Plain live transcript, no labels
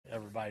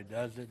everybody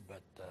does it,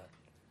 but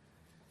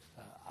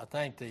I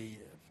think the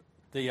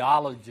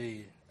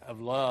theology of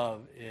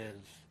love is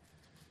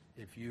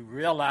if you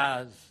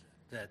realize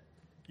that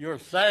you're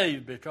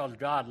saved because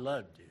God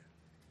loved you.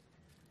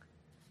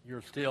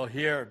 You're still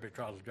here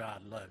because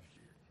God loves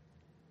you.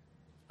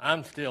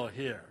 I'm still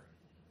here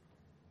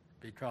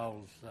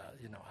because,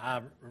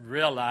 I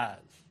realize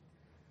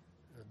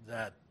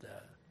that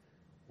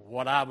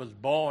what I was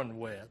born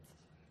with,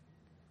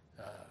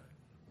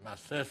 my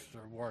sister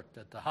worked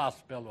at the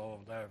hospital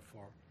over there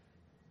for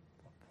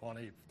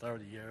 20,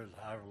 30 years,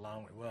 however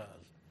long it was.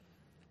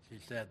 She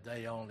said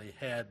they only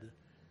had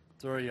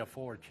 3 or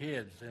 4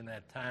 kids in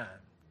that time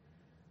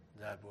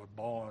that were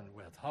born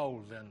with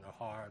holes in the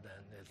heart,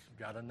 and it's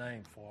got a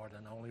name for it,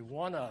 and only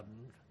one of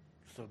them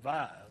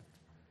survived,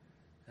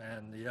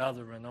 and the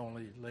other one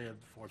only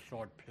lived for a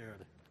short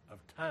period of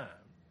time.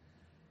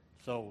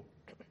 So,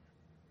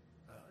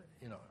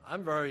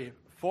 I'm very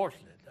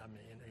fortunate. I mean,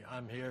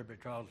 I'm here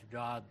because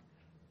God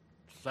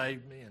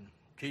saved me and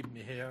keep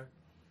me here,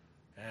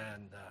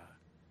 and,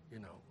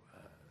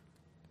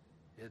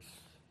 it's,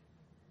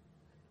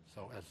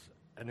 so as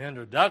an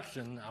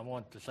introduction, I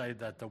want to say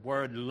that the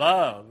word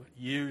love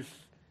used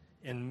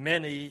in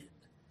many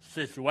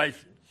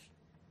situations,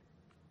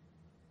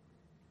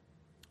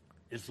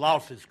 it's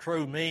lost its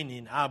true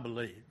meaning, I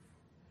believe.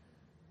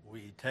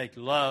 We take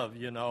love,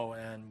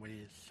 and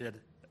we said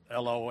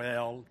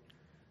LOL,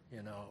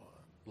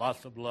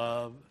 lots of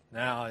love.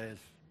 Now it's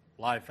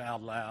life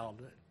out loud.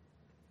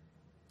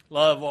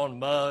 Love on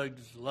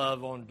mugs,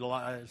 love on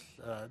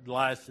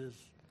glasses,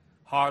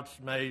 hearts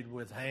made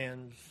with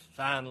hands,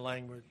 sign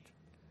language.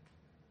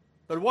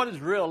 But what is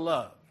real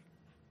love?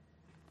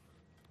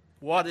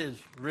 What is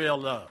real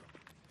love?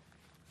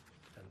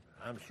 And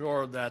I'm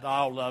sure that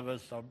all of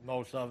us, or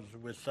most of us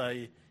would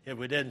say, if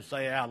we didn't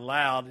say it out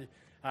loud,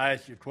 I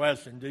ask you a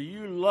question, do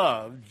you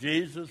love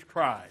Jesus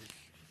Christ,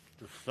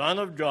 the Son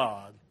of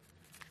God,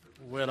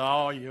 with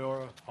all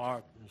your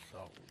heart and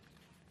soul?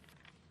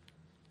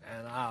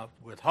 And I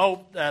would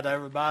hope that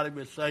everybody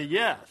would say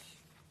yes.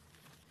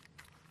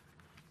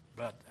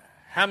 But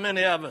how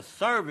many of us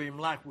serve him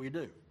like we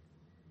do?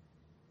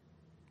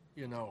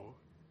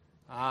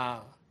 I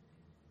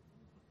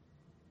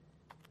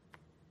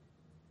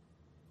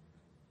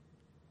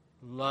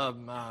love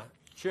my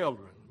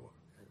children,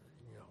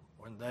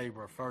 when they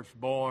were first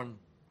born,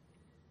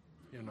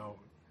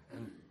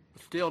 and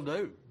still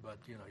do. But,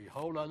 you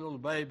hold that little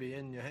baby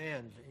in your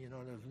hands,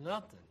 there's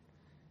nothing.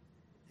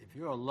 If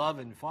you're a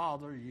loving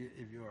father,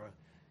 if you're,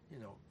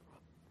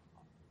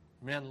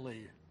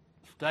 mentally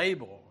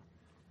stable,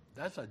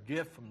 that's a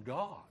gift from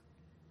God.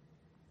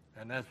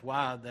 And that's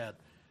why that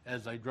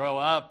as they grow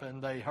up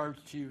and they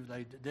hurt you,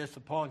 they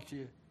disappoint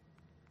you,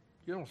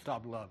 you don't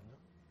stop loving them.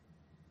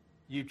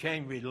 You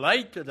can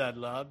relate to that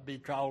love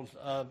because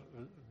of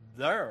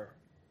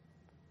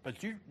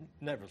but you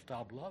never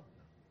stop loving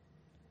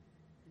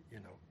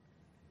them.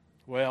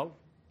 Well,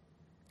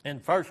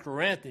 in 1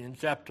 Corinthians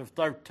chapter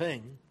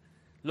 13,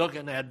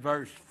 looking at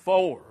verse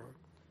 4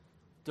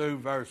 through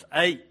verse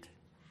 8,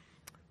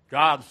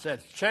 God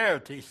says,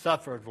 charity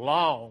suffereth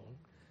long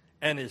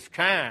and is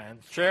kind.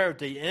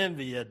 Charity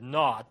envieth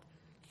not.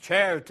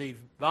 Charity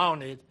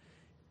vaunteth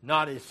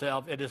not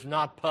itself. It is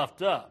not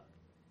puffed up.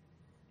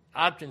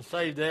 I can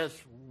say this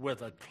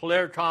with a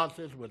clear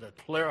conscience, with a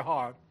clear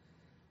heart.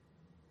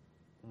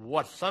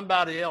 What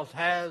somebody else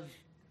has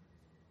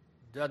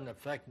doesn't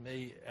affect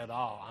me at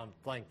all. I'm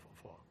thankful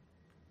for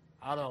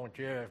it. I don't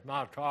care if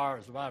my car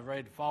is about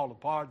ready to fall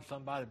apart and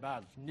somebody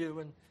buys a new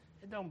one.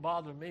 It don't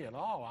bother me at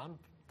all. I'm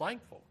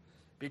thankful.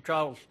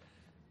 Because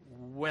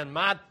when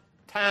my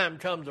time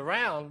comes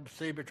around,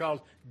 because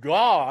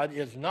God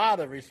is not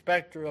a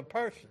respecter of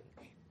persons.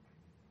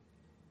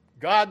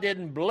 God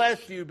didn't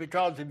bless you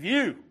because of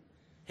you.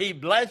 He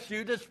blessed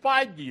you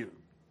despite you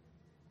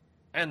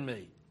and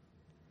me.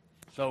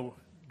 So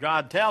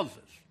God tells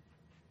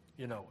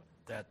us,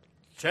 that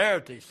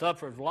charity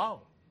suffers long.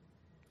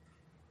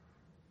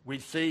 We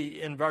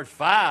see in verse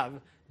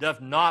 5,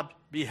 doth not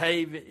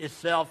behave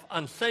itself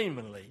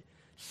unseemly,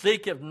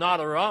 seeketh not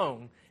her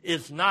own,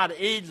 is not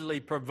easily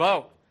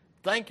provoked,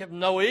 thinketh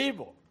no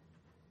evil.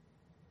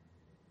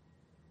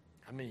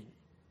 I mean,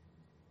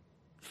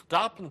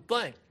 stop and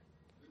think.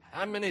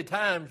 How many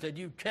times did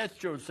you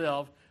catch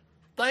yourself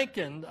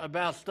thinking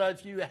about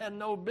stuff you had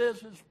no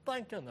business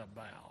thinking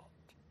about?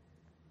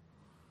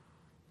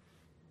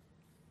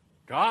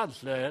 God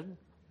said,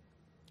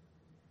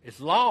 it's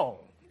long.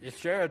 Its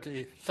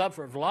charity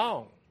suffers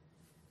long.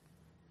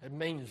 It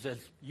means that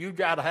you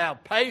got to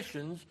have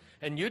patience,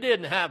 and you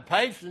didn't have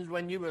patience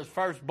when you was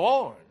first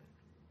born.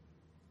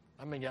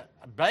 I mean,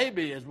 a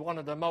baby is one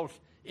of the most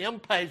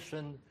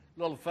impatient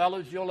little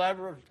fellows you'll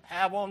ever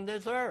have on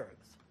this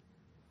earth.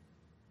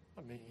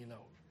 I mean,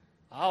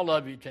 all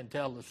of you can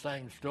tell the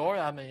same story.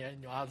 I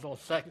mean, I was on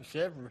second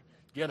shift,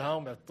 get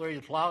home at 3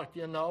 o'clock,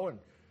 and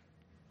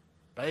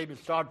baby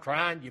start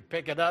crying, you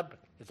pick it up,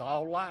 it's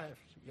all life,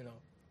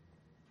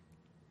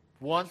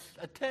 Wants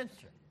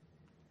attention.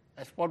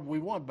 That's what we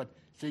want, but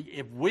See,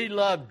 if we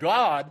love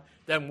God,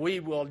 then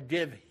we will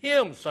give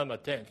him some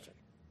attention.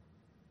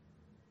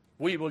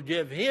 We will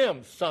give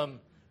him some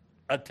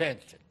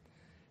attention.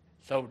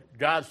 So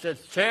God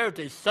says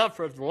charity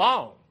suffereth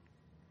long.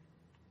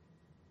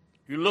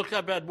 You look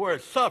up that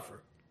word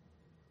suffer.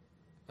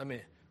 I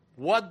mean,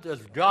 what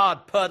does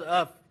God put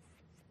up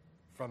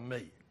from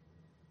me?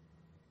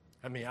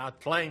 I mean, I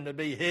claim to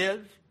be his.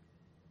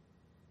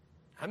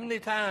 How many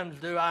times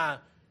do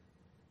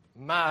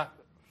my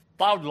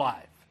thought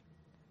life,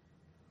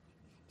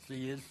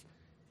 see, is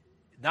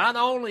not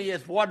only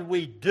is what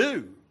we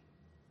do,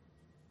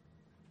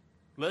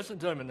 listen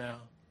to me now,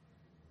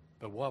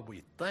 but what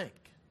we think.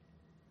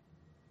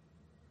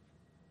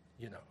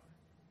 You know,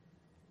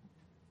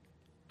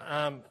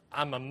 I'm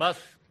a much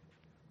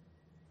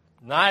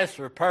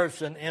nicer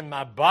person in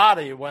my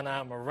body when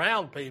I'm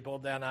around people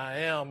than I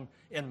am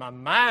in my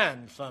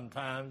mind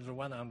sometimes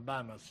when I'm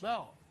by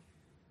myself.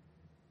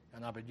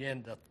 And I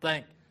begin to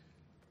think,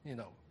 you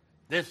know,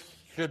 this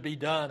should be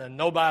done and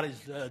nobody's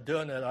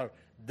doing it, or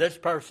this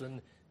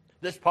person,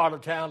 this part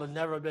of town has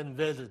never been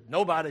visited.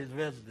 Nobody's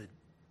visited.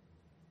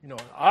 You know,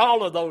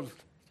 all of those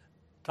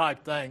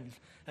type things.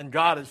 And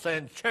God is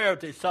saying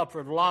charity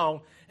suffereth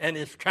long and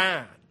is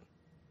kind.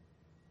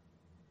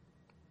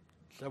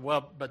 So,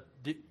 well, but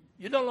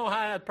you don't know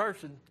how that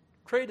person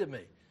treated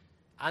me.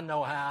 I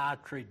know how I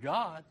treat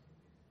God,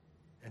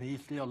 and he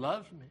still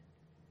loves me.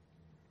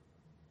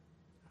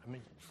 I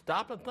mean,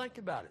 stop and think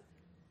about it.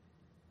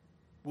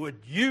 Would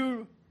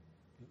you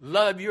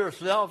love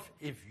yourself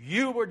if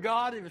you were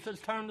God, if it's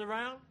just turned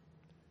around?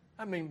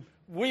 I mean,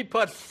 we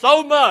put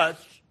so much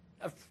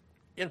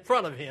in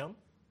front of him,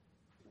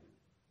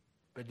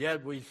 but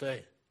yet we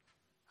say,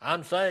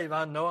 I'm saved,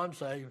 I know I'm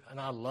saved, and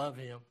I love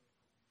him.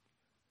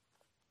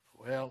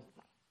 Well,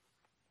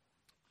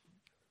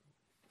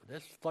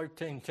 this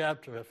 13th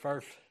chapter of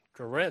 1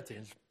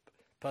 Corinthians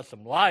puts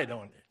some light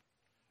on it.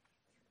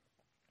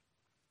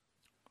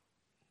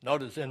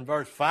 Notice in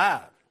verse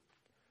 5,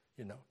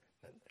 you know,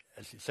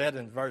 as he said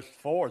in verse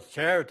 4,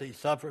 charity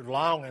suffereth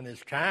long and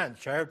is kind.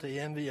 Charity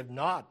envieth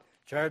not.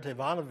 Charity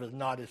honoureth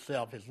not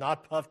itself, is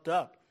not puffed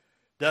up,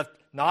 doth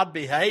not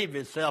behave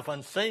itself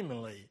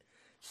unseemly,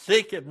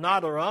 seeketh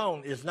not her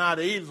own, is not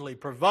easily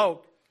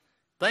provoked,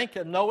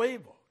 thinketh no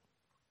evil.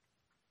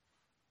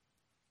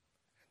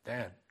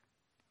 Then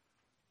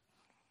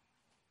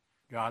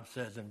God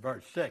says in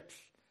verse 6,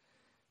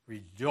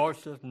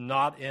 rejoiceth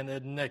not in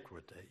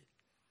iniquity,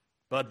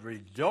 but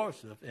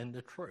rejoiceth in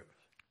the truth.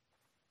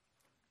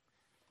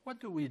 What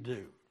do?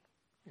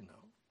 You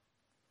know,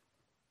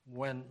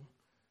 when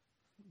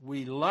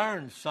we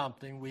learn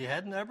something we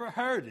had never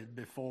heard it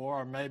before,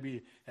 or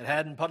maybe it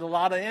hadn't put a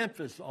lot of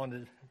emphasis on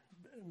it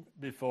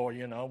before,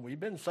 you know. We've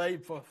been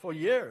saved for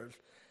years,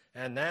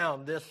 and now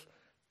this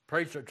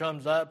preacher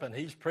comes up and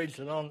he's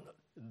preaching on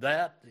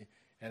that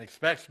and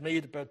expects me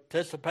to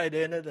participate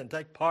in it and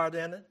take part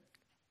in it.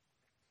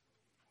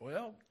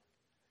 Well,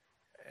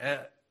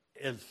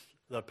 is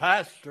the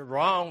pastor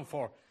wrong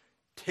for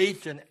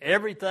teaching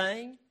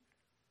everything?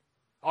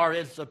 Or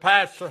is the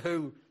pastor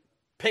who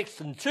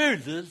picks and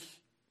chooses,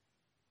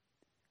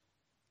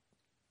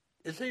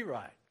 is he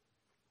right?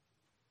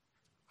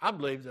 I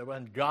believe that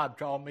when God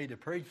called me to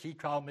preach, he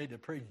called me to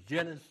preach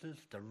Genesis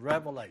to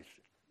Revelation.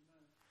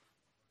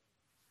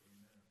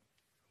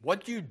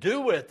 What you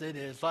do with it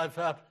is left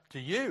up to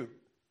you.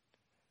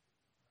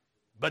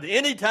 But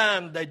any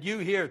time that you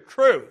hear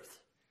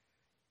truth,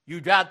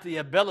 you've got the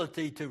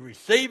ability to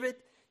receive it.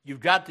 You've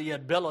got the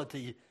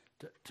ability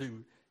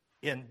to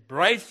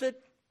embrace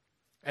it.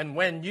 And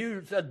when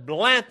you said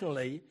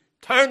blatantly,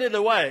 turn it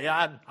away,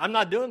 I'm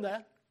not doing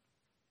that.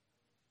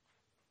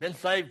 Been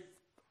saved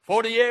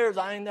 40 years,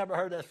 I ain't never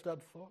heard that stuff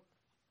before.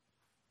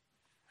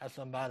 Has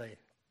somebody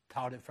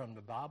taught it from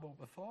the Bible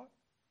before?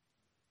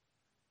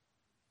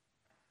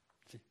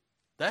 See,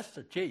 that's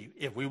the key.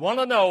 If we want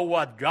to know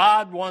what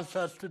God wants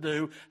us to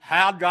do,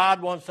 how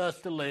God wants us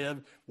to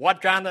live,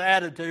 what kind of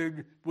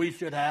attitude we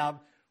should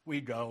have,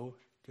 we go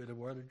to the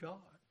Word of God.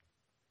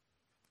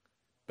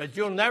 But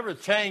you'll never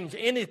change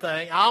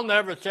anything. I'll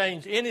never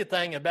change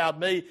anything about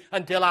me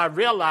until I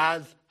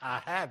realize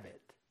I have it.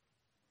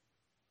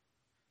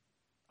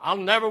 I'll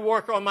never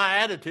work on my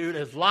attitude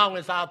as long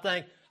as I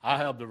think I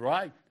have the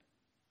right.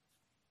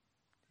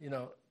 You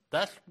know,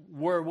 that's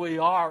where we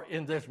are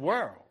in this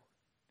world.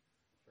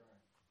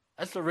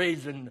 That's the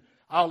reason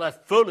all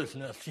that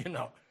foolishness, you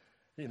know,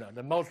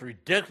 the most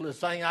ridiculous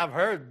thing I've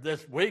heard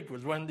this week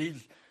was when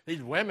these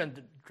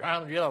women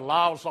trying to get a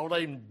law so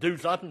they can do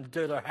something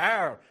to their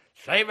hair.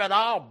 Shave it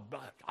all.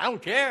 I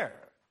don't care.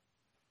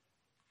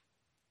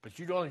 But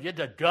you're going to get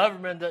the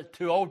government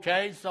to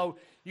okay so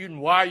you can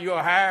wire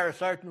your hair a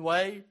certain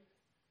way?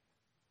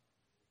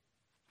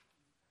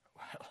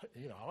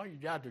 Well, all you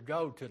got to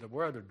go to the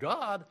Word of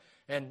God,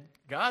 and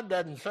God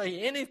doesn't say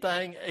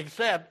anything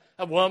except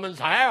a woman's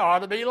hair ought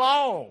to be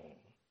long.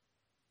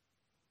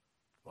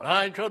 Well,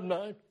 I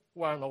couldn't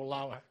wear no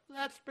long hair.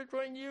 That's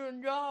between you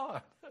and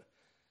God.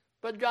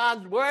 But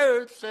God's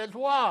Word says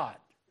what?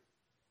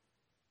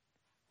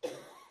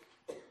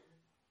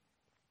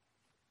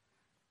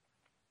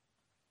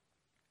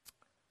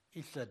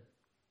 He said,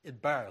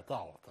 it beareth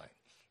all things.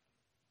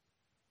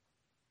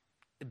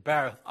 It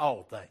beareth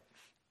all things.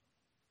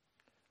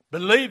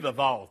 Believeth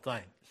all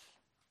things.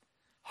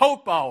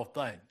 Hope all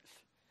things.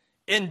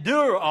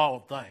 Endure all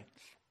things.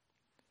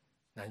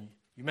 Now,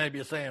 you may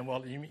be saying,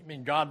 well, you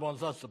mean God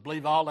wants us to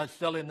believe all that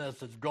silliness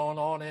that's going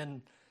on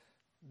in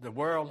the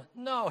world?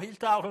 No, he's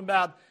talking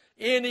about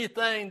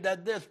anything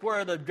that this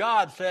word of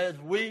God says,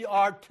 we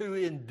are to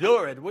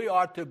endure it. We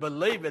are to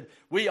believe it.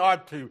 We are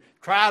to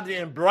try to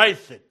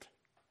embrace it.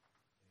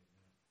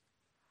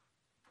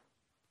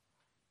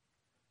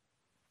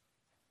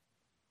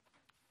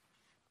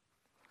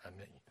 I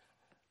mean,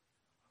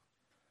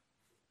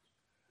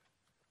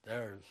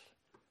 there's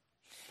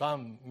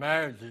some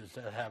marriages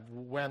that have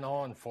went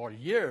on for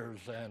years,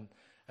 and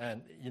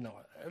you know,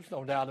 there's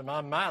no doubt in my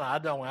mind, I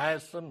don't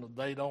ask them,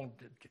 they don't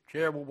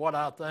care what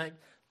I think.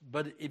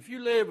 But if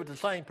you live with the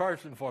same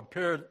person for a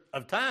period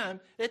of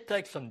time, it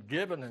takes some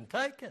giving and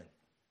taking.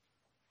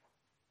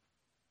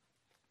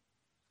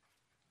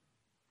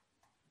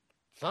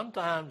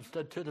 Sometimes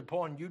to the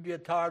point you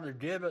get tired of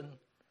giving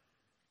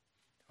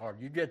or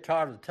you get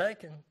tired of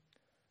taking.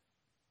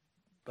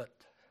 But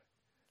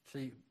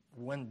see,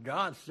 when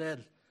God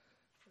said,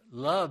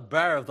 love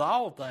beareth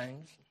all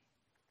things,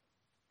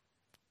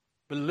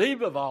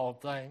 believeth all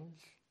things,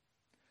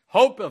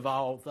 hopeth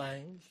all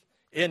things,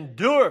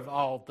 endureth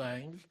all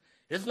things,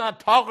 it's not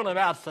talking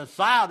about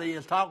society,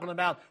 it's talking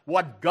about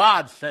what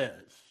God says.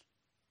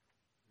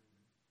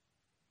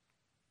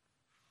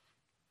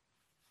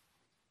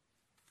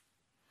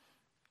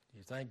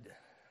 You think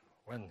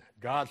when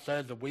God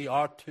says that we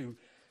are to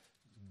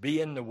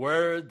be in the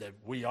Word, that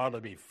we are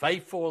to be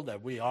faithful,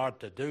 that we are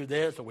to do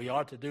this, or we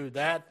are to do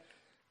that,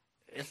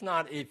 it's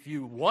not if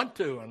you want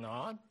to or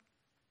not.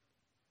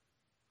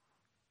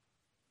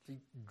 See,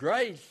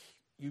 grace,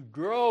 you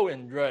grow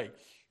in grace.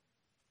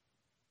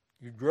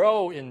 You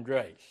grow in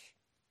grace.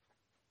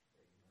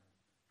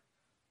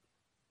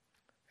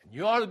 And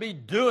you ought to be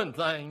doing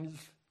things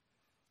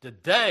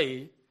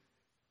today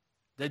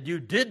that you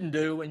didn't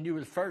do when you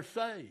was first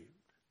saved.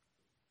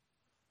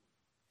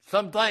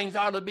 Some things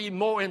ought to be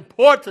more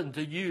important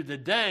to you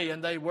today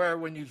than they were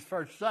when you was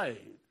first saved.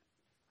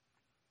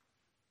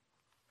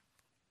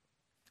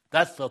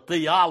 That's the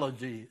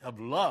theology of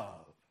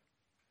love.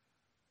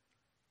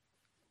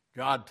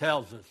 God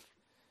tells us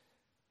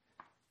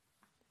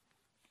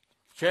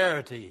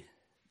charity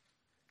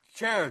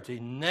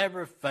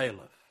never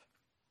faileth.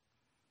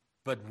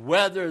 But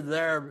whether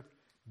there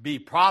be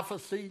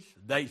prophecies,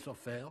 they shall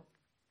fail.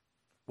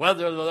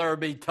 Whether there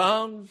be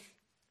tongues,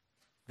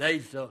 they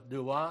shall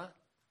do what?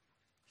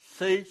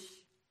 Cease.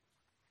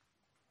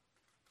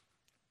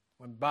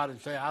 When body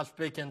say, I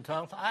speak in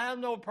tongues, I have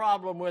no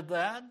problem with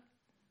that.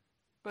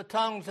 But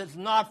tongues is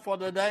not for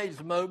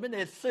today's movement,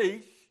 it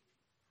ceased.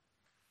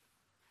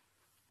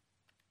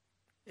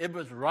 It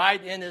was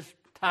right in its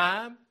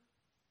time.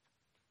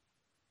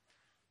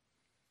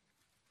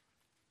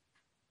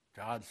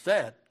 God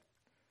said,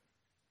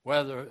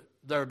 whether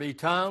there be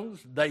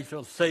tongues, they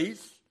shall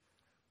cease.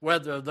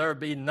 Whether there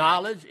be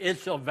knowledge, it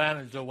shall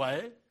vanish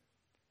away.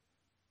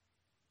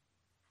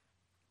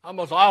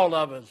 Almost all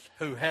of us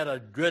who had a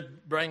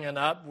good bringing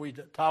up, we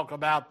talk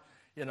about,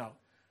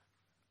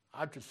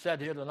 I could sit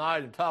here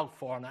tonight and talk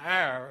for an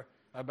hour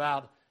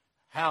about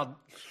how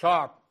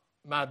sharp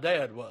my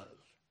dad was.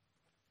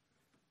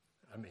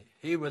 I mean,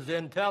 he was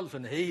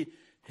intelligent.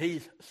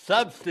 He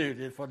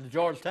substituted for the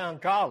Georgetown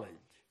College.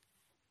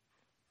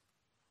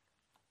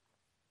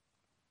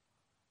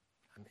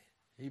 I mean,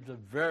 he was a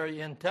very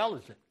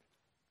intelligent.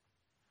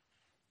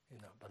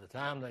 By the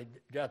time they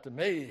got to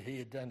me, he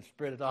had done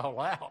spread it all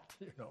out,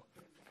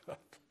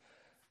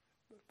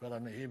 But I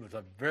mean, he was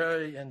a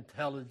very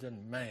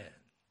intelligent man.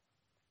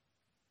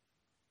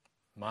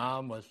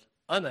 Mom was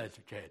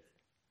uneducated.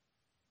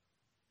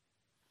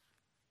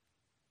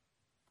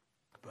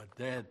 But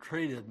Dad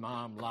treated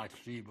Mom like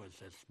she was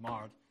as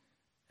smart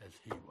as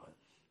he was.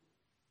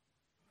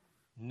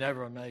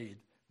 Never made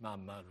my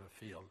mother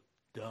feel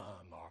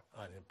dumb or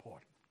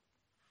unimportant.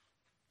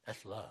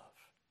 That's love.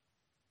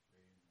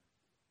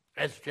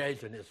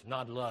 Education is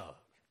not love.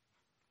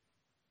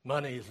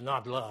 Money is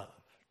not love.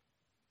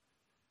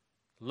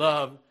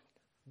 Love,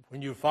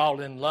 when you fall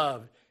in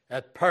love,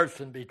 that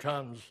person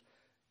becomes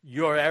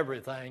your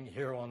everything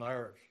here on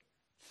earth,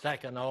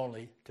 second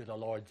only to the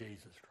Lord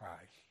Jesus Christ.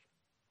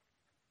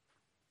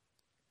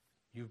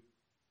 You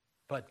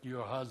put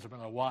your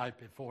husband or wife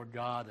before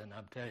God, and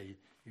I'm telling you,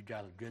 you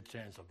got a good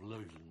chance of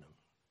losing them.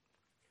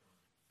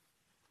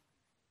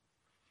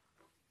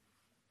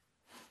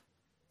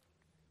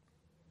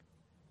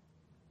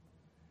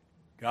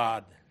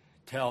 God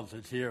tells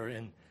us here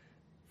in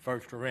 1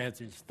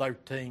 Corinthians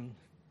 13,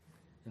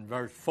 in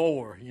verse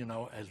 4,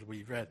 as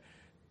we read,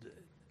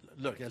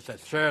 look, it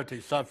says,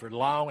 charity suffered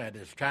long and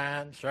is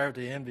kind.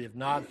 Charity envieth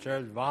not.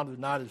 Charity vaunteth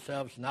not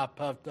itself, is not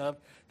puffed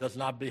up, does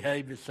not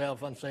behave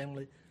itself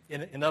unseemly.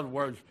 In other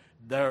words,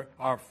 there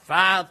are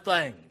 5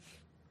 things.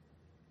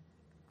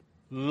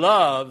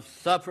 Love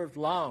suffereth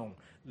long.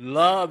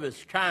 Love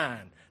is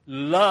kind.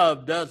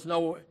 Love does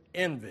no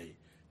envy.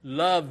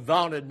 Love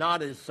vaunted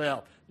not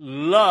itself.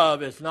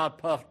 Love is not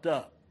puffed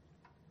up.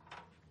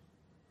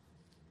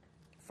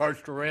 1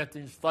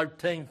 Corinthians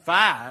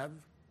 13:5.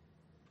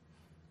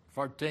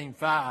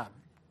 13:5.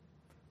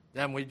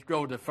 Then we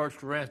go to 1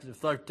 Corinthians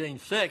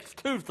 13:6.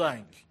 Two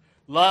things.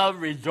 Love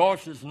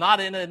rejoices not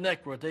in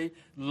iniquity.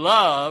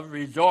 Love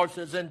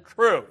rejoices in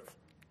truth.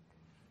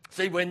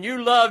 See, when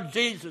you love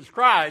Jesus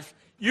Christ,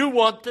 you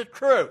want the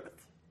truth.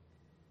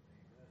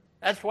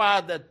 That's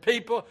why the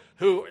people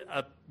who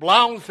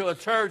belong to a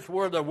church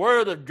where the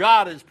Word of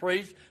God is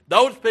preached,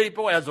 those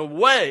people as a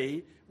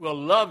way will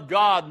love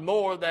God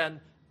more than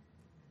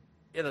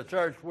in a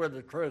church where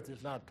the truth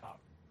is not taught.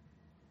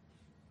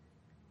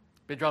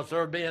 Because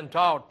they're being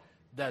taught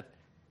that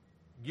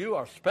you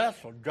are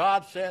special.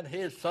 God sent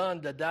His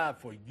Son to die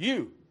for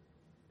you.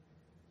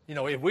 You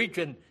know, if we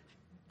can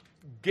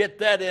get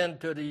that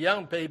into the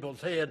young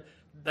people's head,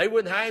 they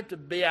wouldn't have to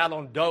be out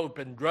on dope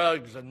and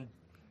drugs and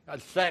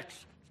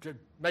sex to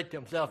make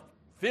themselves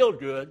feel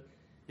good.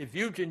 If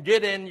you can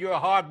get in your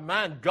heart and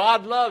mind,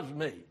 God loves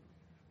me.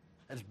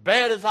 As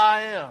bad as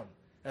I am,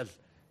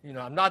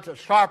 I'm not the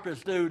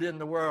sharpest dude in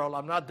the world.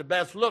 I'm not the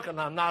best looking.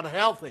 I'm not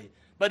healthy.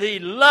 But He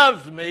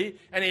loves me,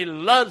 and He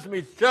loves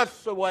me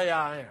just the way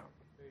I am.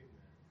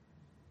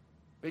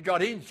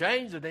 Because He can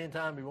change it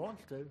anytime He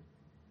wants to.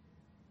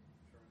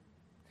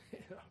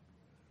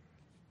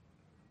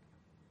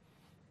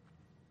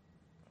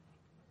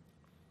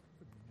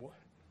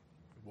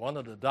 One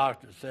of the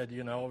doctors said,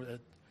 that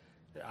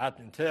I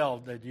can tell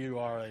that you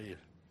are a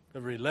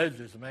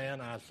religious man.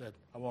 I said,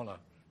 I want to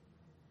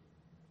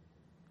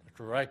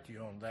correct you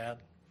on that.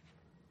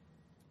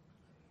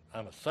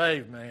 I'm a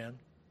saved man,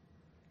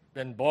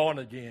 been born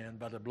again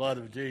by the blood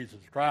of Jesus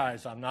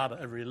Christ. I'm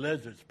not a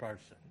religious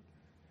person.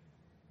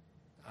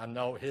 I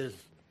know his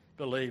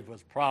belief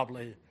was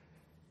probably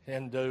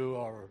Hindu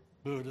or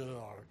Buddha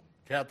or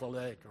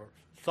Catholic or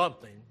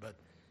something, but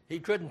he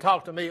couldn't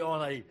talk to me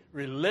on a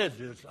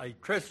religious, a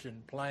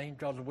Christian plane,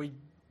 because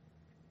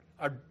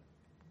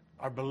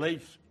our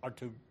beliefs are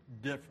too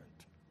different.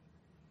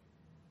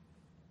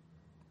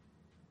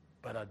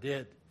 But I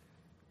did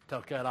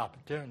take that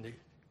opportunity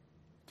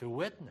to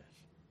witness.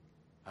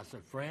 I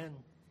said, friend,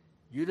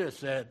 you just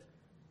said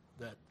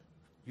that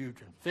you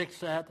can fix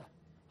that,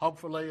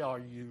 hopefully,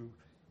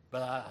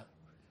 but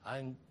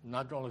I'm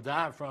not going to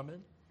die from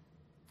it.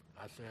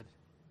 I said,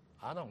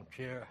 I don't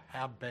care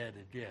how bad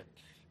it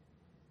gets.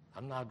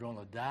 I'm not going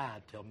to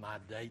die until my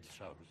date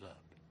shows up.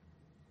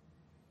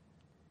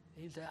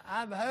 He said,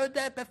 I've heard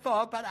that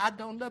before, but I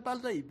don't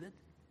believe it.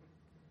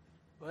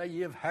 Well,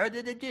 you've heard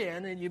it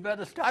again, and you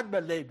better start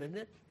believing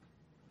it.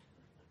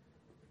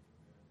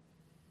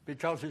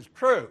 Because it's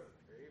true.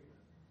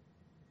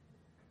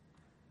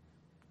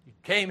 You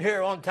came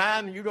here on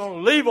time, and you're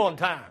going to leave on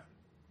time.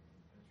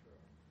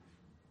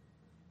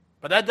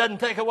 But that doesn't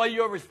take away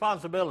your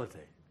responsibility.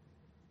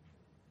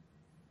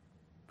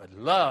 But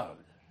love.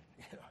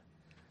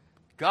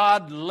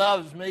 God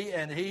loves me,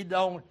 and He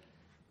don't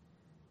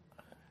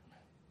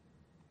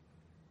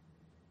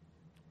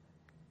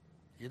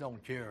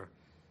care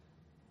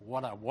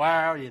what I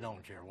wear. He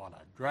don't care what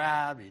I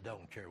drive. He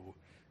don't care.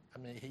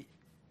 He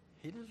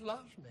just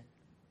loves me.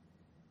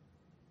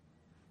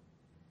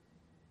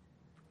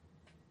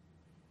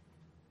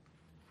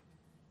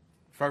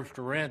 First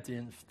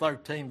Corinthians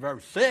 13,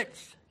 verse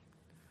 6,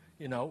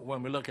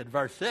 when we look at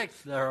verse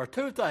 6, there are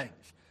two things.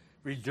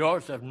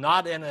 Rejoiceth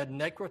not in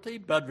iniquity,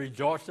 but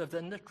rejoiceth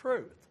in the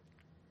truth.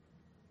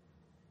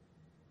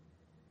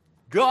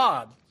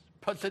 God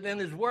puts it in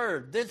His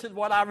Word. This is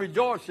what I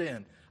rejoice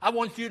in. I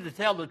want you to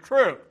tell the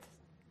truth.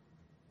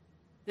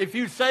 If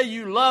you say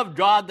you love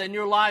God, then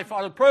your life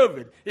ought to prove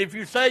it. If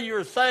you say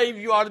you're saved,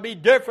 you ought to be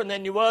different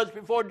than you was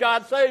before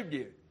God saved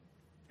you.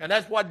 And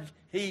that's what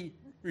He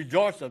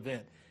rejoiceth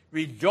in.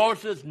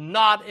 Rejoiceth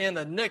not in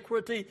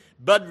iniquity,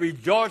 but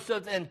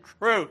rejoiceth in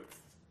truth.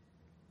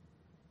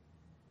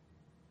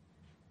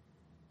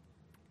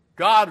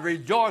 God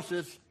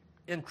rejoices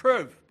in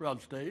truth, Brother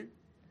Steve.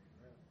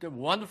 Isn't it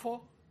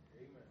wonderful?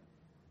 Amen.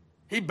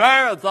 He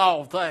beareth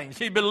all things.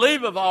 He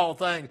believeth all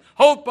things.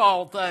 Hope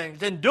all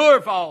things.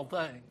 Endureth all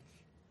things.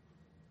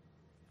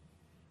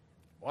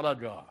 What a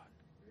God.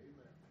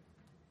 Amen.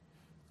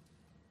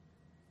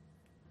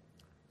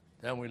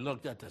 Then we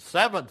looked at the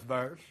 7th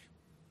verse.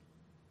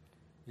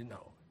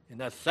 In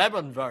that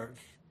 7th verse,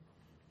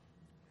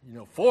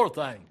 4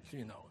 things,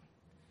 He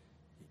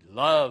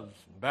loves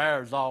and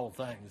bears all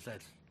things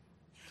that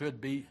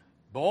should be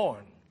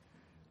born.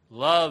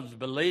 Loves,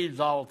 believes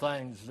all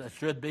things that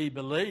should be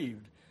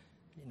believed.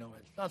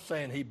 It's not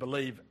saying He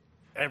believes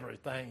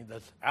everything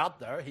that's out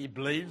there. He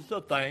believes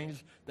the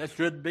things that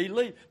should be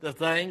believed. The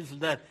things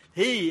that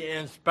He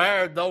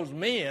inspired those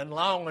men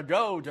long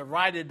ago to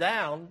write it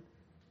down.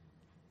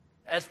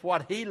 That's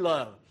what He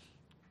loves.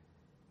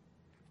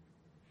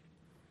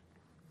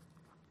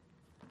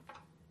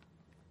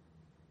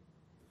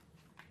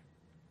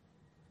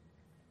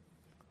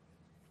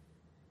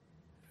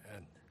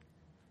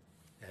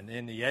 And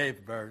in the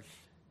 8th verse,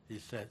 he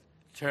said,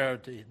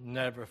 charity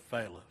never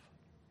faileth.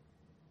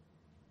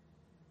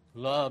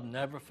 Love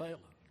never faileth.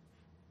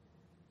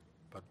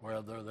 But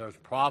whether there's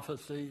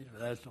prophecy,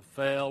 that shall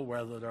fail.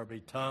 Whether there be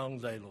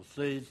tongues, they will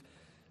cease.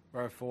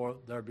 Wherefore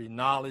there be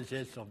knowledge,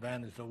 it shall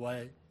vanish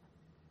away.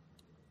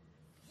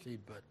 See,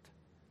 but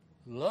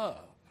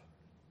love,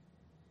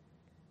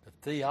 the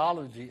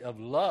theology of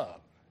love,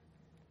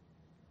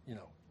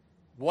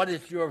 what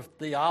is your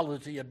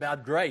theology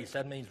about grace?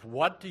 That means,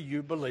 what do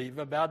you believe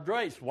about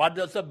grace? What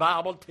does the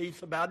Bible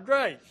teach about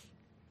grace?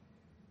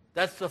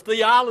 That's the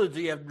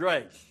theology of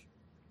grace.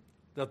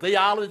 The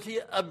theology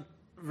of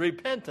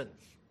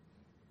repentance.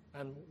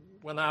 And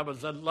when I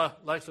was at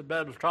Lexington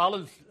Baptist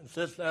College,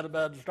 Cincinnati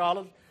Baptist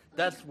College,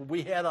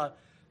 we had a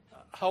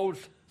whole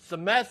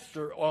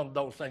semester on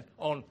those things,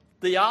 on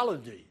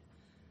theology.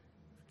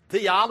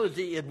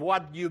 Theology is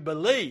what you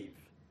believe,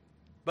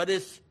 but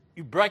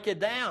you break it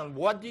down.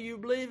 What do you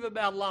believe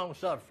about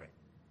long-suffering?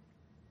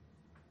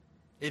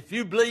 If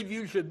you believe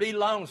you should be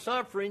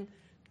long-suffering,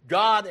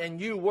 God and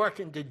you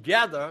working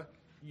together,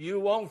 you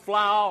won't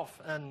fly off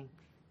and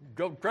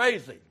go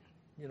crazy,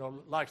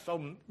 like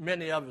so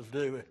many of us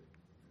do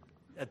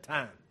at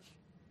times.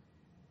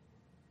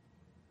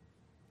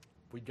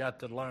 We got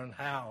to learn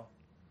how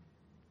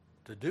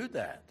to do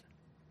that.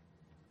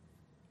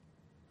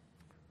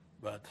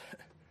 But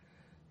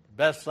the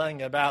best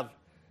thing about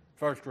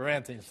 1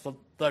 Corinthians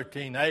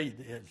 13:8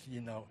 is,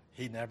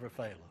 he never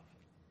faileth.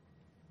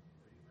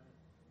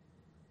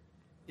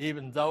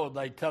 Even though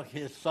they took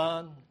his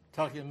son,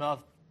 took him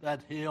up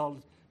that hill,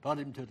 put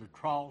him to the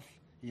cross,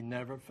 he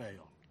never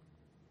failed.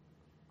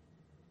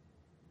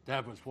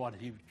 That was what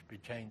he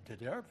became to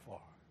the earth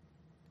for.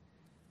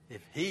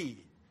 If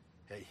he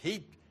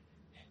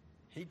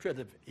could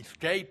have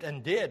escaped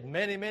and did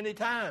many, many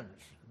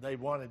times. They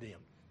wanted him,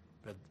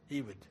 but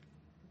he would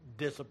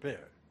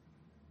disappear.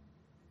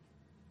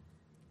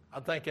 I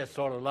think it's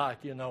sort of like,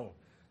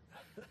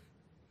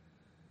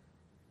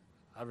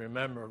 I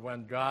remember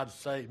when God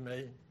saved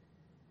me,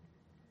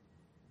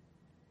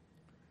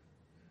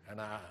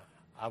 and I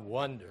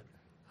wondered,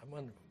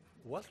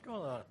 what's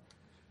going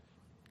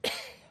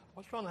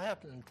to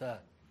happen to,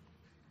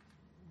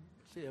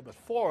 see, it was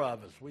four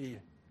of us. We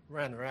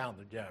ran around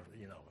together,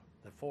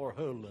 the four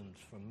hoodlums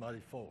from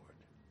Muddy Ford.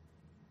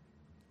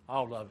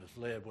 All of us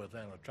lived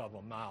within a couple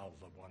of miles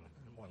of one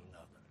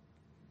another.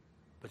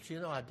 But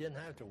I didn't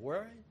have to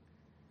worry,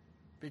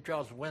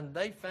 because when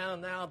they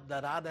found out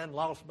that I then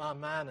lost my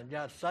mind and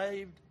got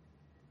saved,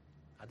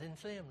 I didn't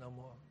see them no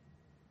more.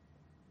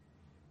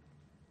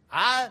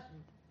 I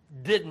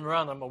didn't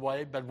run them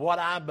away, but what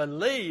I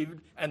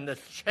believed and the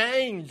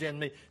change in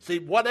me. See,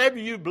 whatever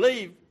you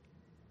believe,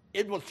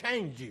 it will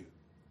change you.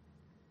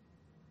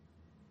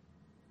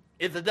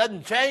 If it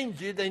doesn't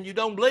change you, then you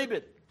don't believe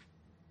it.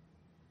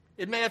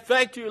 It may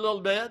affect you a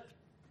little bit.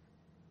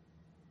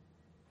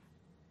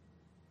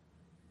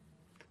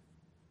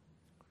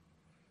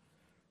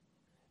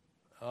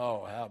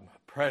 Oh, how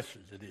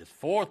precious it is.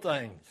 4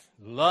 things.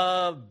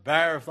 Love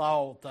beareth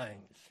all things.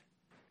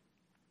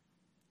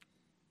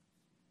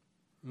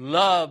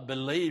 Love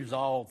believes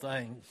all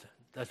things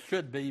that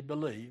should be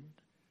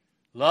believed.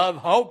 Love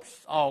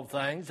hopes all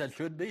things that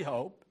should be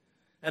hoped.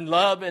 And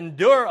love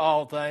endure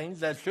all things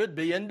that should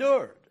be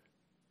endured.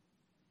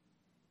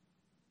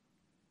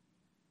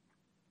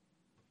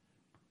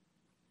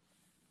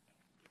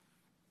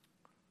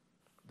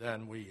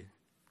 Then we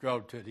go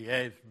to the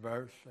 8th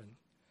verse, and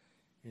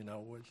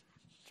which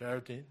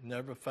charity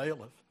never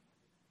faileth.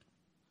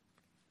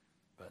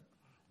 But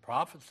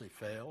prophecy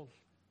fails.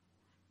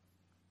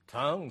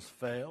 Tongues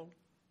fail.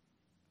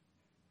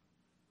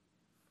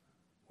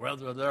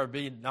 Whether there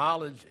be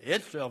knowledge,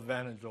 it shall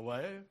vanish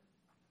away.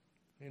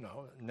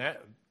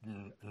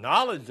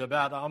 Knowledge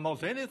about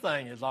almost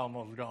anything is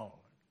almost gone.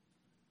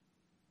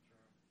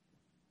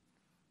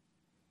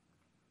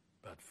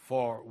 But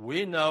for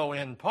we know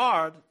in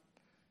part,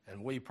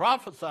 and we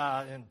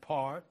prophesy in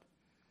part,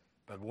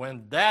 but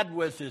when that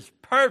which is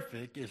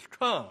perfect is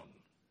come,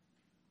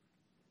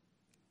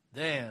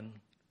 then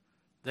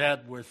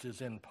that which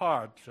is in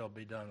part shall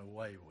be done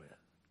away with.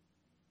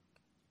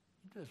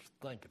 Just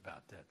think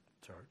about that,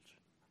 church.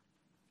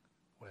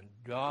 When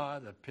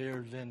God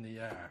appears in the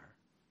air,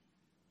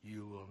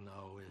 you will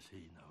know as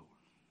he knows.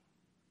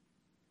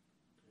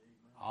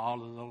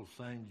 All of those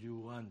things you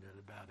wondered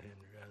about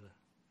Henrietta,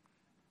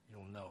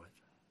 you'll know it.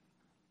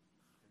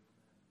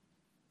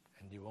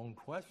 And you won't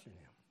question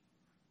him,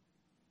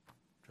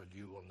 because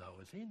you will know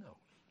as he knows.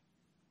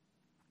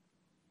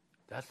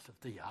 That's the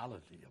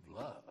theology of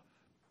love.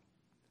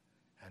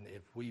 And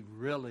if we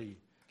really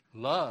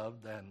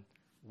love, then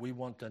we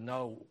want to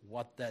know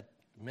what that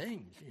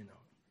means,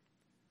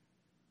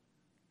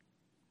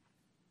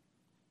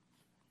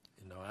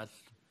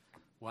 That's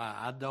why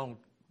I don't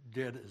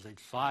get as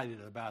excited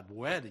about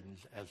weddings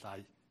as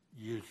I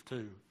used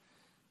to,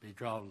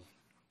 because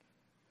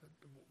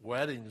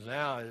weddings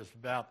now is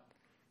about,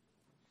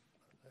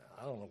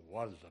 I don't know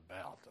what it's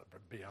about, to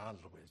be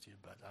honest with you,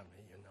 but I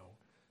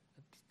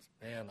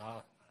mean,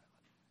 I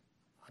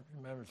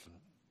remember some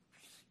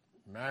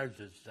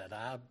marriages that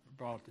I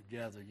brought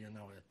together, it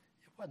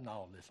wasn't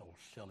all this old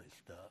silly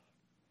stuff.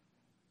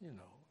 you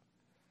know.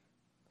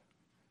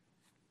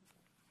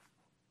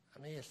 I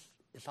mean,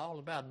 it's all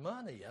about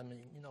money. I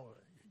mean, you know,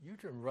 you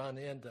can run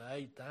into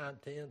 $8, $9,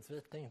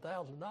 $10,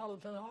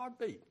 $15,000 in a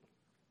heartbeat.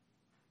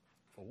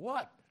 For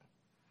what?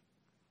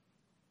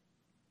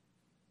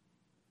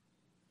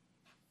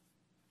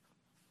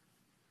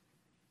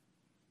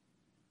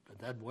 But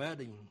that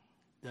wedding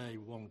day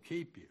won't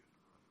keep you.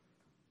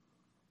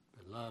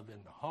 But love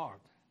in the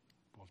heart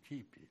will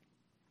keep you.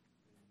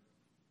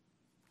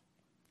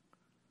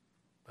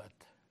 But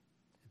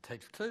it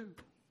takes two.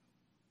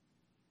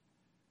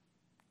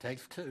 It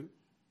takes two.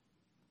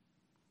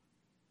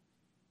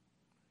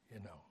 You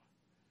know.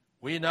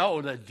 We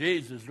know that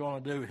Jesus is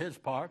going to do his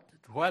part.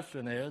 The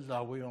question is,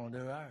 are we going to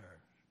do ours?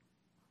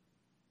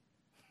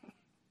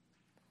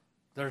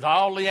 There's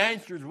all the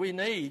answers we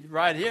need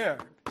right here.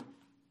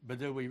 But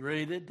do we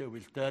read it? Do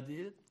we study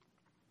it?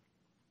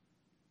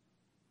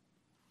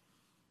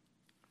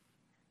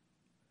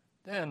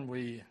 Then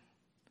we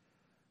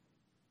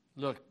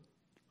look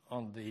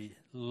on the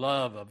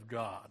love of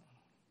God.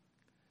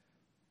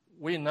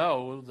 We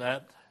know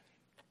that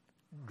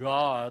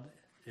God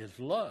is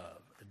love.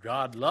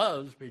 God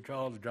loves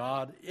because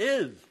God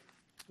is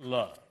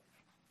love.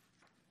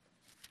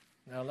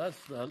 Now let's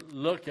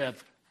look at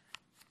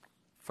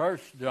 1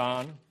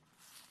 John.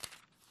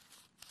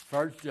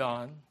 1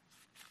 John.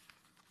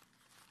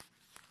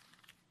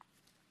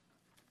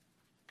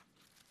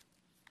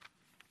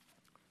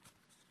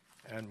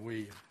 And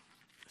we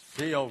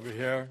see over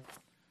here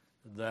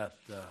that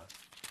I'm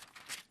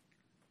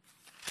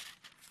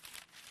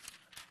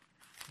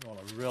going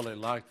to really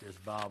like this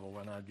Bible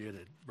when I get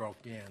it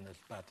broke in. It's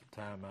about the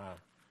time I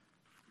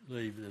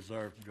leave this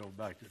earth and go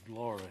back to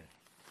glory.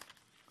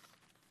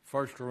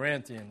 1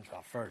 Corinthians,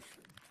 1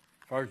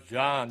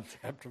 John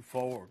chapter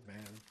 4, man.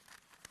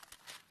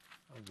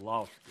 I've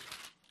lost it.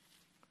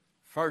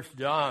 1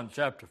 John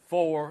chapter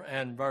 4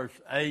 and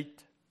verse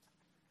 8.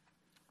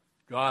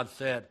 God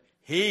said,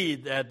 "He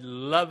that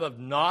loveth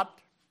not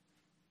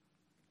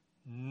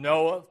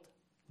knoweth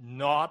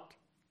not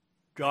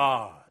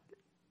God."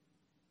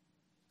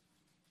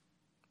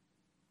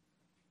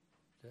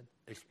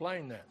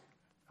 Explain that.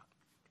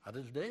 I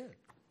just did.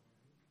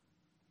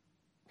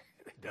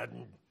 It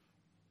doesn't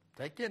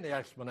take any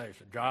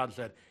explanation. God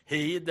said,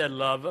 "He that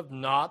loveth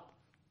not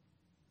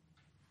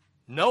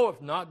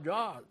knoweth not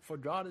God, for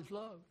God is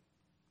love."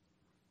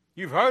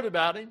 You've heard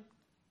about him.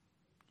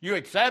 You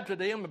accepted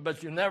him,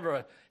 but you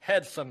never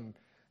had some,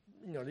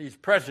 these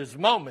precious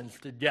moments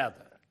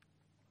together.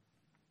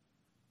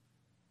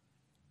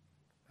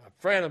 A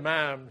friend of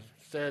mine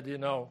said,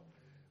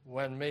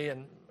 when me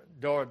and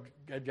Dora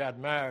got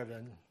married,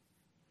 and,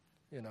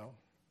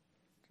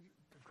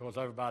 of course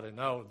everybody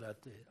knows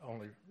that the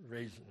only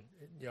reason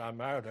I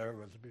married her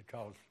was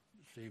because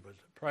she was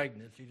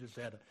pregnant. She just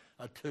had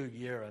a 2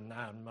 year and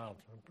 9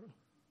 months.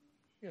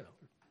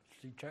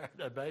 She carried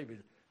that baby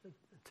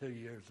 2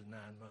 years and 9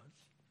 months.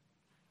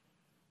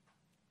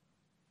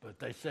 But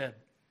they said,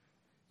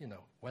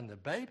 when the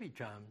baby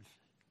comes,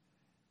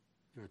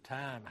 your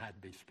time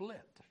had to be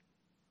split.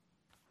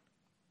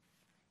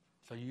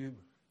 So you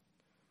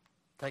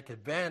take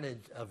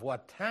advantage of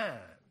what time.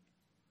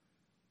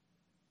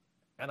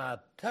 And I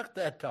took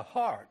that to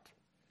heart,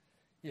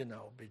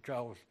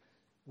 because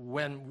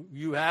when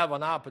you have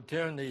an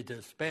opportunity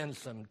to spend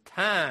some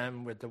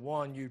time with the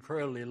one you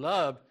truly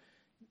love,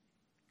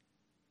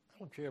 I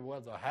don't care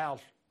whether the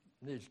house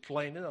needs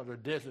cleaning or the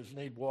dishes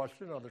need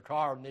washing or the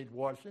car needs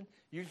washing,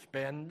 you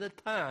spend the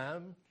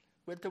time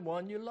with the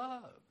one you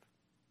love.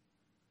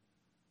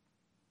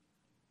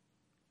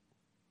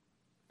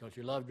 Don't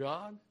you love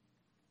God?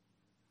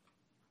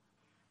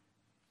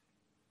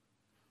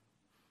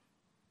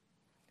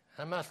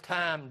 How much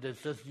time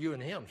does just you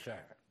and him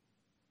share?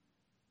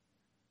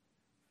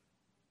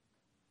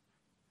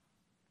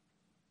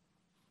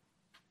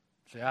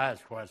 See, I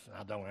ask questions,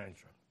 I don't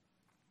answer them.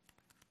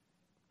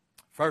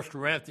 1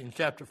 Corinthians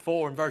chapter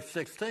 4 and verse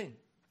 16.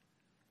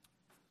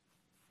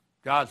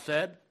 God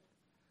said,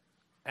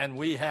 "And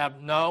we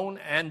have known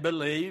and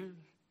believed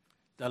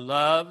the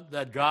love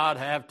that God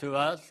hath to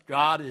us.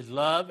 God is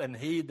love, and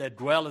he that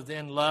dwelleth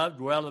in love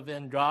dwelleth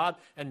in God,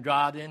 and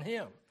God in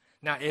him."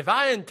 Now, if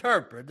I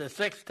interpret the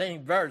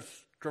 16th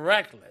verse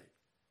correctly,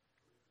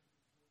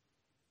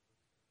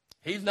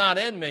 he's not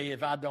in me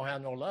if I don't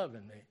have no love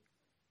in me.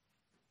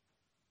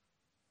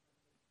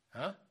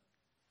 Huh?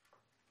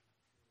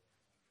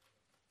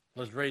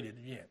 Let's read it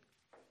again.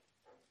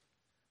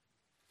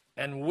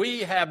 "And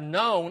we have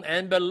known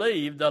and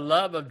believed the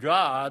love of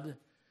God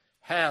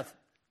hath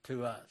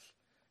to us.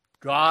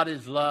 God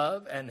is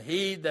love, and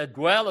he that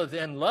dwelleth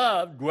in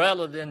love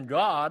dwelleth in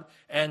God,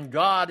 and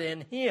God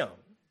in him."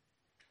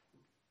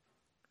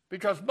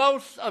 Because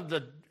most of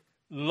the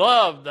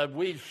love that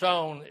we've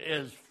shown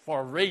is for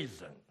a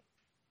reason.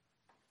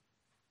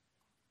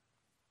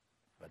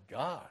 But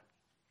God,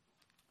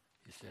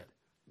 he said,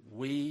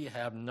 "We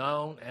have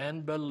known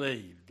and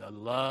believed the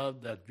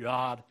love that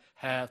God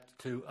hath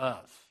to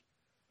us."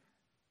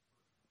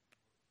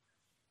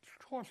 Of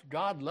course,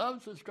 God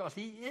loves us because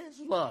he is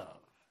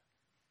love.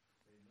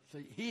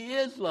 See, he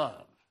is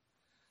love.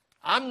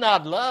 I'm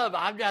not love.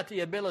 I've got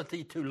the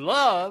ability to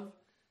love,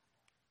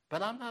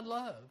 but I'm not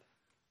love.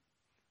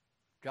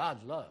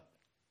 God's love.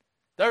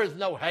 There is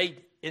no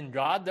hate in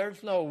God.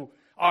 There's no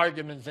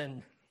arguments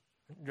in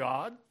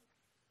God.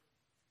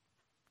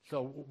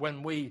 So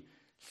when we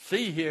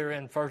see here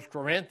in 1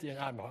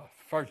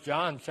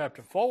 John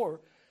chapter 4,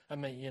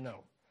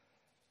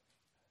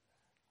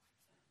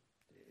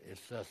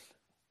 it's just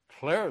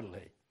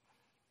clearly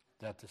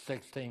that the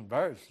 16th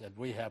verse that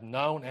we have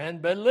known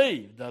and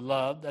believed the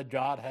love that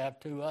God hath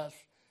to us.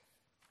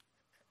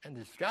 And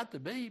it's got to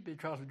be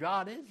because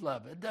God is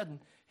love. It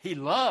doesn't, he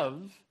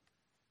loves,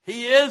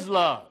 he is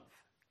love.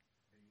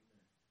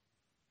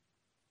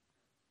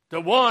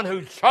 The one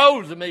who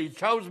chose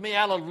me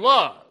out of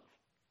love.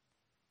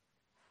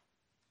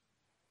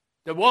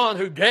 The one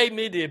who gave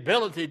me the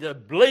ability to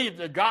believe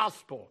the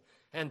gospel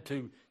and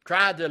to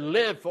try to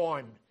live for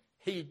him.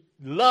 He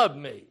loved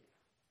me.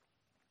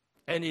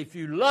 And if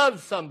you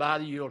love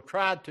somebody, you'll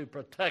try to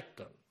protect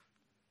them.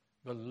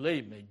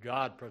 Believe me,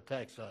 God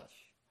protects us.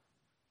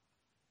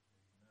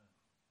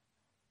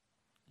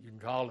 You can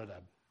call it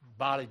a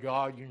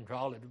bodyguard, you can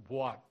call it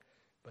what.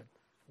 But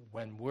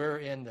when we're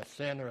in the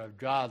center of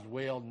God's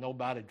will,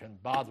 nobody can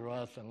bother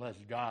us unless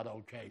God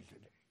okays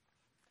it.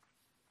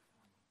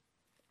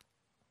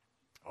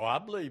 Oh, I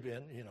believe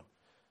in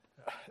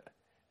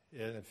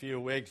a few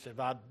weeks, if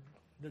I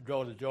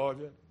go to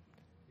Georgia,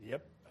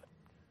 yep,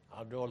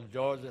 I'll go to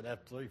Georgia.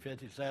 That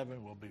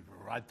 357 will be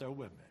right there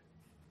with me.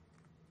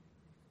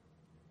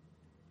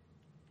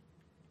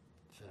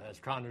 So that's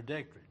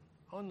contradictory.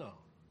 Oh, no.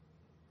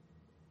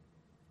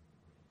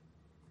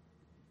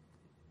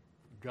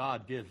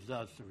 God gives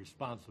us the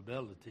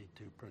responsibility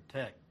to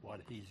protect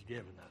what he's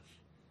given us.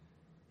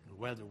 And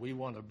whether we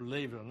want to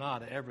believe it or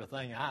not,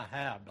 everything I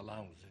have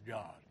belongs to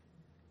God.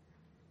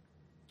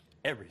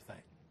 Everything.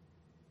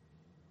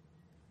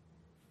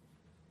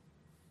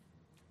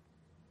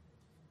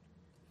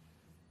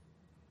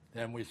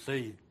 Then we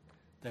see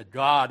that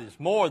God is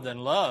more than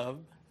love,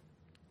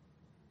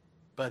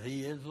 but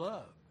he is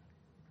love.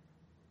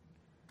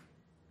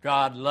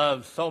 God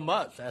loves so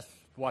much. That's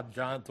what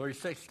John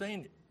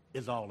 3:16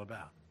 is all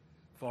about.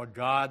 For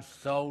God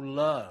so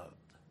loved.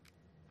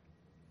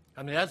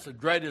 I mean, that's the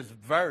greatest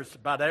verse.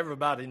 About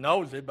everybody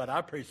knows it, but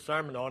I preach a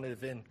sermon on it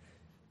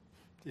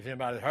if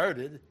anybody heard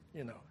it,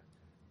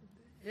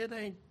 It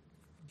ain't,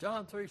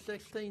 John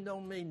 3:16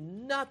 don't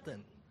mean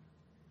nothing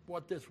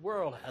what this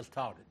world has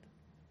taught it.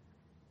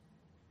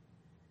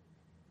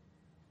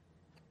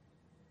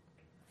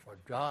 For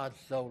God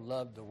so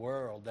loved the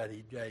world that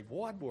he gave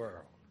what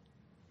world?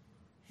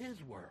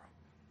 His world.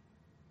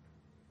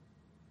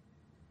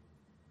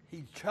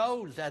 He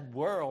chose that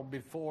world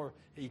before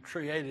he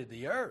created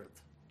the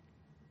earth.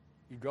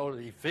 You go to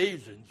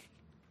Ephesians,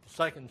 the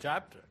 2nd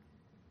chapter.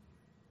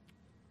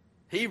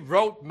 He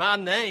wrote my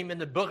name in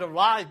the book of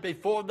life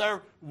before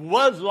there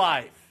was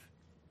life.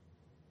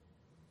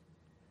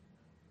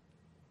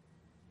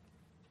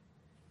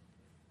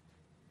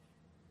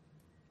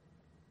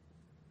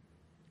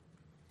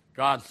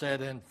 God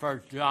said in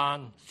 1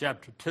 John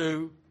chapter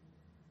 2,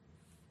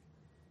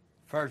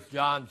 1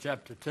 John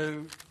chapter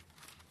 2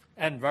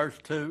 and verse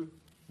 2,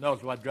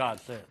 notice what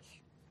God says.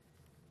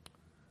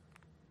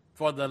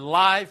 For the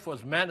life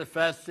was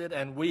manifested,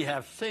 and we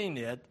have seen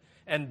it,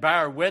 and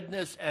bear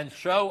witness and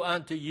show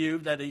unto you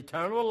that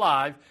eternal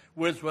life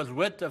which was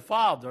with the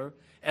Father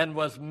and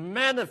was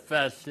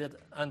manifested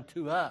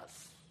unto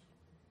us.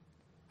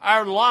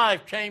 Our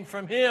life came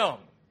from him.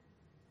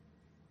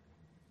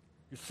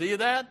 You see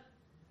that?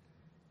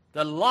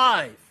 The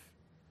life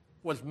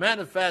was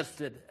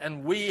manifested,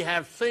 and we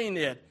have seen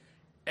it,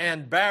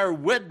 and bear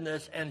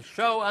witness and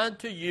show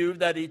unto you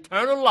that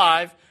eternal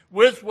life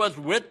which was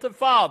with the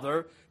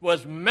Father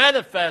was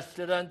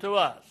manifested unto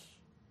us.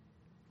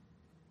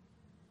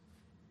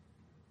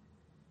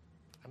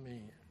 I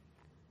mean,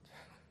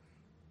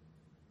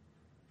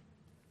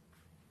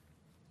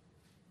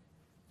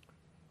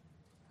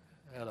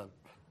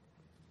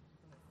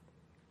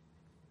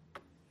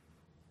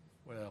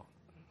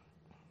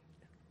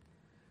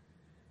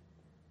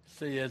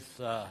 see,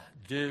 it's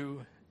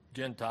Jew,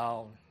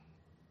 Gentile.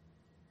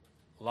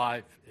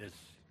 Life is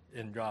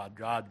in God.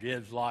 God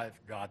gives life.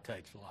 God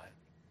takes life.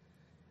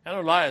 And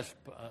the last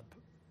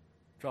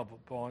trouble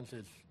points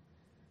is,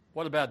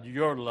 what about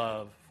your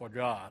love for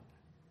God?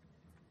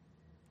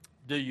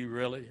 Do you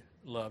really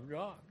love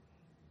God?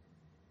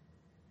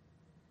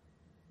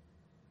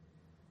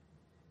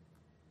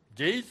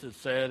 Jesus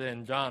said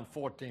in John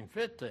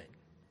 14:15,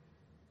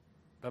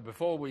 but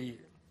before we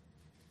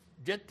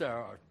get there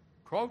or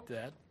quote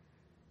that,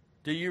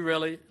 do you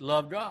really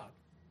love God?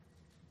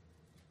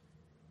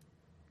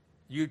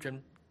 You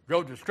can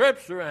go to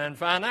Scripture and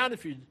find out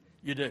if you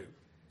do.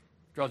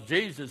 Because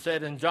Jesus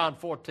said in John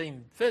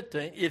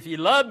 14:15, if you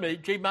love me,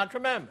 keep my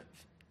commandments.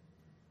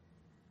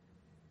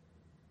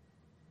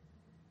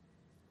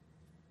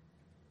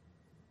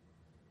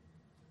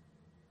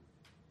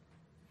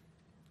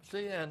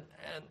 See, and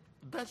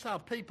that's how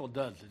people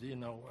does it,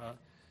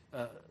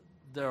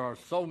 There are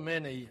so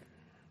many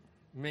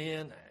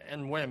men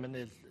and women,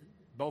 is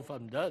both of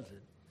them does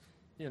it.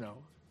 You know,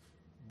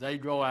 they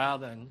go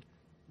out and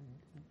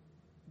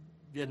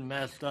get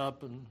messed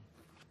up and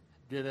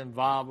get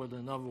involved with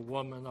another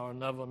woman or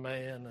another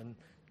man and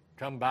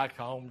come back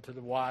home to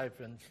the wife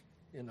and,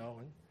 you know,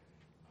 and,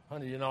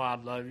 honey, you know I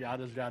love you. I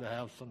just got to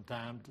have some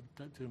time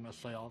to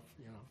myself,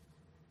 you know.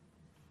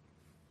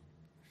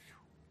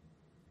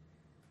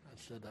 I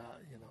said,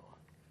 you know,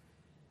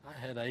 I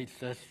had 8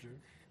 sisters.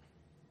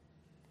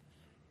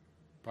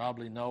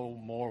 Probably know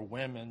more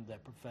women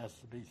that profess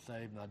to be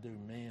saved than I do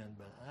men,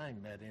 but I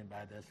ain't met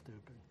anybody that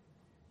stupid.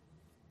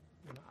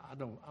 You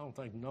know, I don't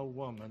think no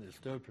woman is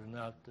stupid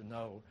enough to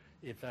know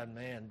if that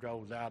man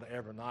goes out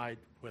every night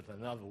with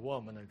another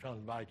woman and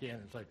comes back in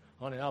and say,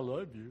 honey, I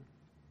love you.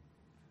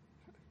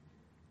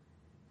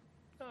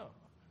 No.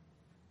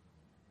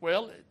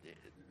 Well,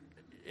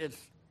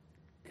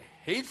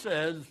 he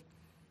says,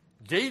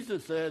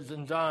 Jesus says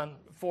in John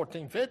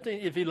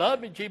 14:15, if he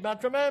loved me, keep my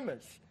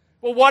commandments.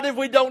 Well, what if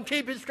we don't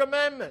keep his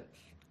commandments?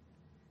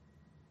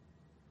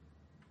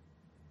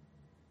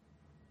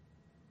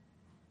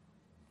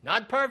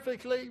 Not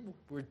perfectly.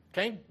 We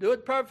can't do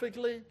it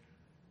perfectly.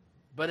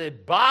 But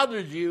it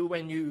bothers you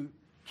when you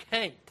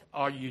can't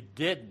or you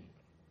didn't.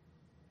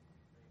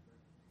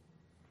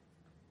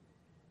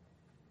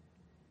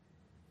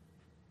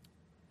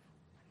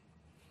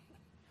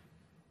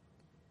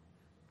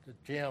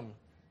 Jim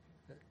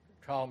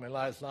called me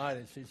last night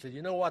and she said,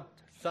 you know what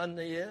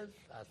Sunday is?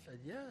 I said,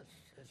 yes,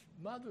 it's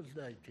Mother's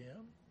Day,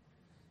 Jim.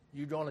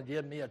 You going to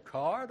give me a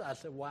card? I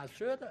said, why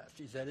should I?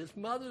 She said, it's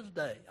Mother's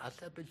Day. I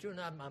said, but you're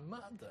not my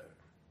mother.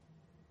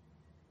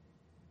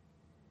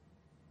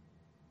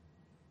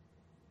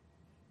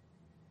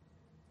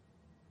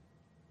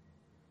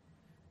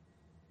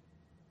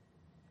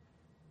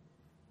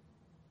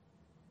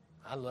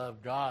 I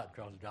love God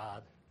because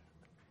God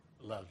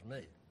loves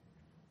me.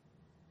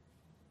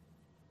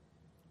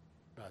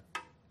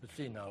 But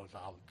she knows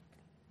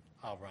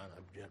I'll run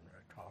up giving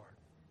her a card.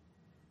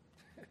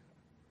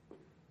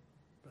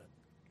 But,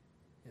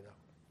 you know,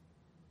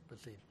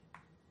 but see,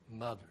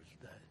 Mother's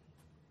Day,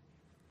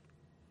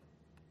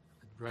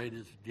 the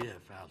greatest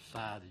gift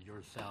outside of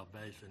your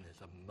salvation is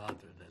a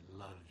mother that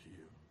loves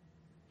you,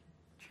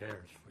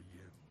 cares for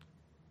you,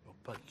 will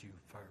put you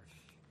first.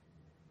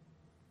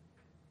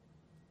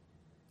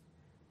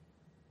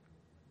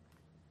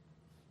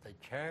 They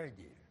carried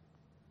you.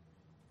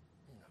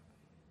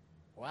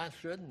 Why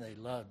shouldn't they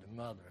love the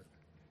mother?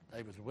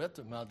 They was with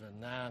the mother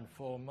 9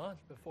 full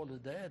months before the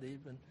dad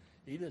even.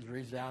 He just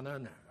reached down there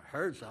and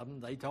heard something.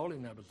 They told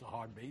him that was a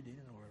heartbeat. He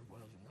didn't know where it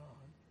was or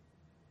not.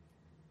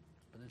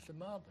 But it's the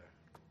mother.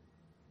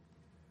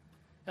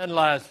 And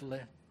lastly,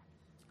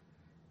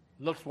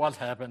 look what's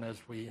happened as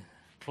we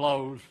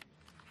close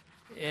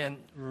in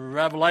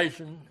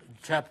Revelation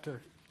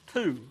chapter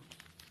 2.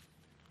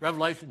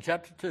 Revelation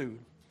chapter 2,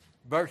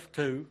 verse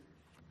 2.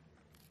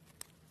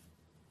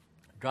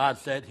 God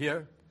said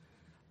here,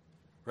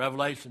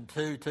 Revelation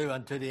 2:2,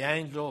 unto the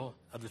angel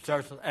of the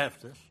church of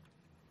Ephesus,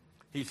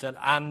 he said,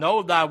 I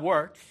know thy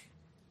works,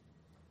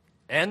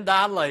 and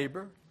thy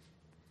labor,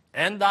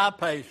 and thy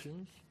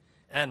patience,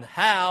 and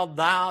how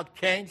thou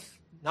canst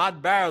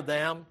not bear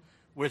them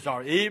which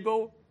are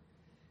evil,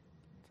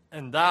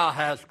 and thou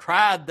hast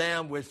tried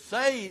them which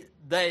say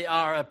they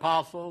are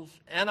apostles,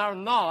 and are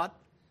not,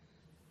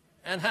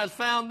 and hast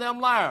found them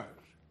liars.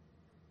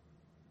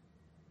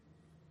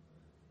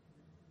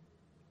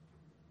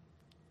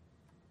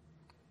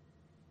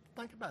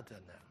 Think about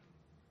that now.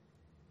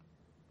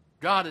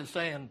 God is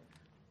saying,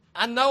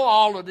 I know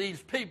all of these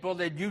people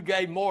that you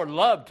gave more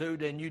love to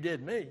than you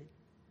did me.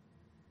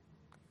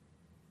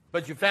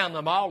 But you found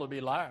them all to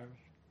be liars.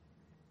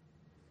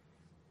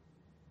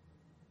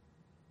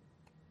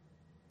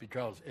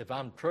 Because if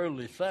I'm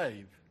truly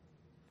saved,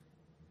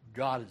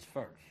 God is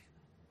first.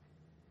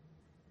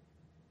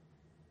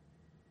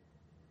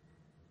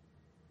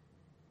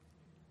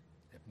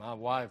 If my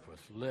wife was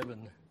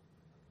living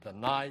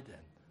tonight and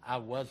I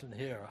wasn't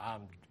here, I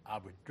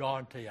would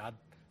guarantee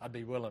I'd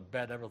be willing to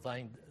bet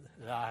everything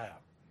that I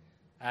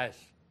have.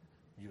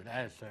 You would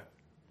ask her,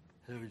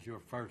 who is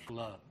your first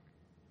love?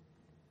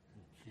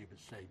 And she would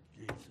say,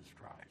 Jesus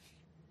Christ.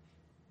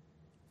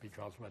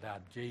 Because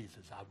without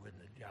Jesus, I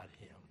wouldn't have got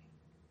him.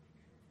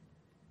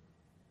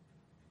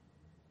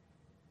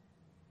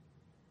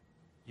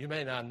 You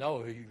may not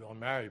know who you're going to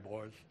marry,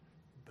 boys,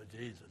 but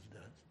Jesus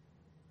does.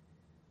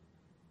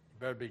 You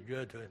better be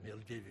good to him. He'll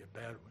give you a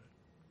better one.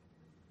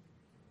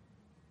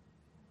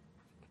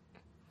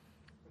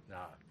 No,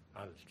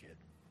 I'm just kidding.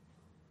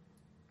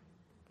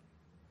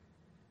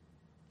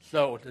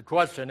 So the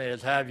question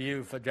is, have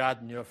you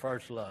forgotten your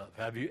first love?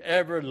 Have you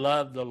ever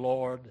loved the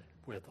Lord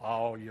with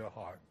all your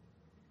heart?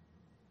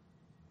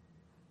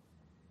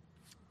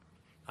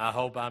 I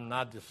hope I'm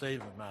not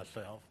deceiving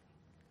myself.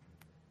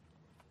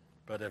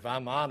 But if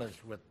I'm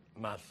honest with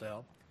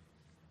myself,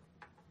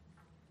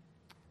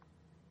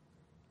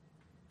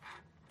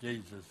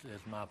 Jesus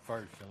is my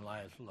first and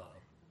last love.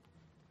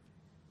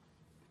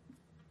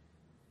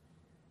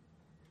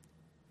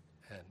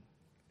 And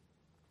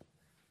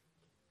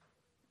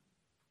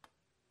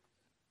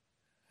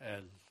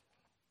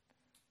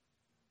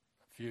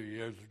a few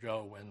years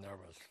ago when there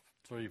was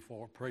 3 or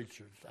 4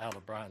 preachers out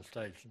of Bryan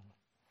Station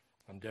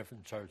from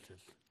different churches,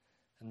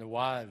 and the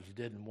wives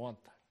didn't want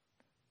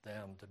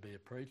them to be a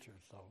preacher.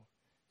 So,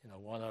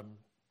 one of them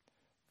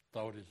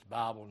throwed his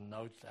Bible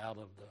notes out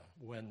of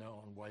the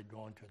window on the way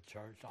going to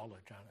church, all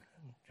that kind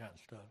of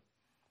stuff.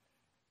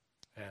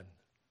 And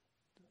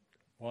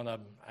one of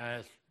them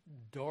asked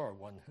Dora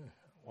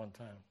one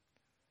time,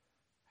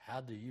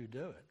 "How do you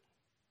do it?"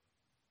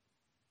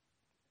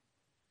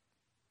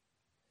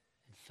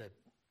 He said,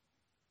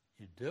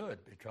 "You do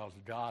it because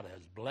God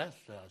has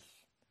blessed us.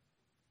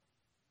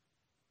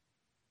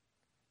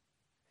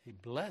 He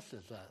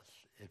blesses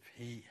us if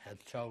he has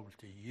chosen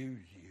to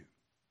use you."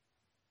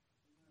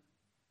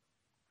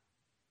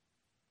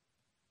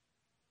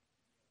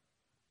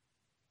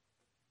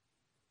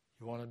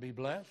 You want to be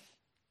blessed?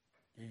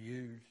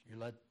 You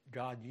let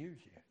God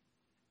use you.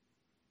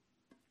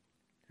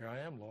 Here I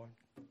am, Lord.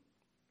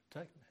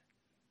 Take me.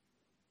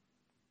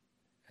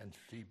 And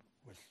she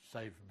was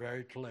saved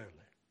very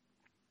clearly.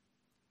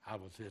 I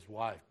was his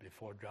wife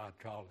before God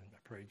called him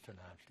to preach, and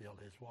I'm still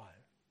his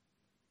wife.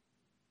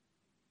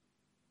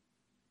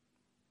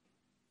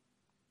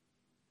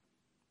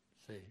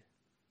 See,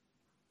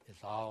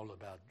 it's all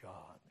about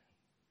God,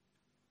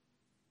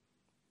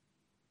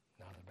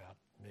 not about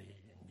me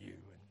and you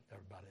and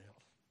everybody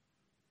else.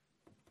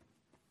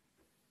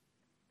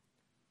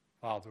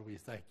 Father, we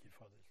thank you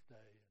for